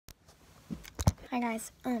Hi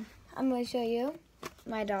guys, I'm going to show you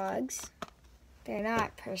my dogs. They're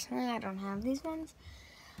not, personally, I don't have these ones.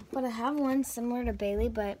 But I have one similar to Bailey,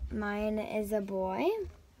 but mine is a boy.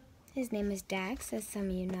 His name is Dax, as some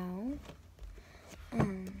of you know.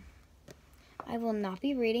 I will not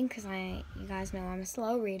be reading because you guys know I'm a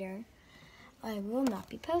slow reader. I will not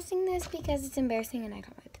be posting this because it's embarrassing and I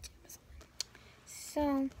got my pajamas on.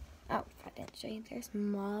 So, oh, if I didn't show you, there's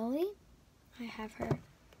Molly. I have her.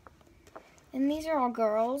 And these are all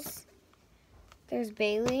girls. There's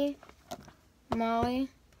Bailey, Molly,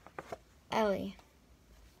 Ellie.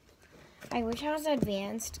 I wish I was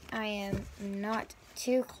advanced. I am not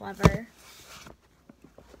too clever.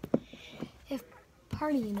 If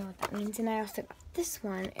part of you know what that means. And I also got this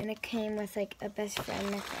one, and it came with like a best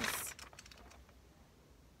friend necklace.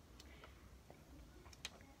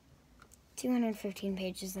 215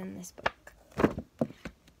 pages in this book. I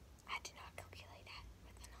did not calculate that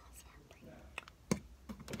with a non-smart brain.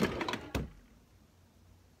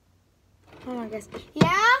 Hold on, guys.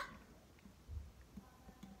 Yeah?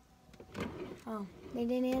 Oh, they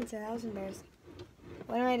didn't answer. That was embarrassing.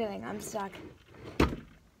 What am I doing? I'm stuck.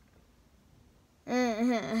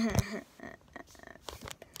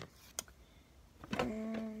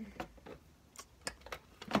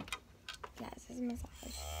 Yes, this is massage.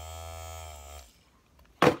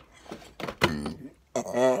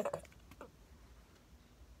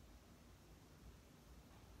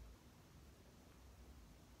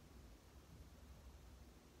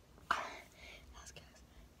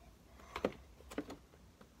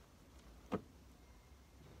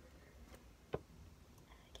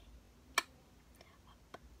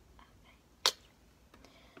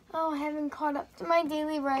 Oh, I haven't caught up to my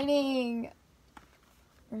daily writing.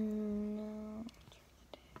 No.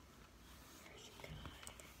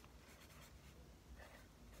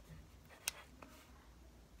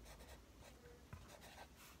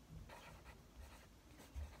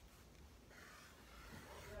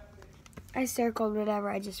 I circled whatever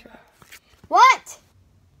I just wrote. What?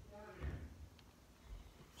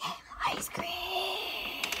 Ice cream.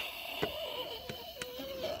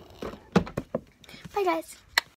 Bye, guys.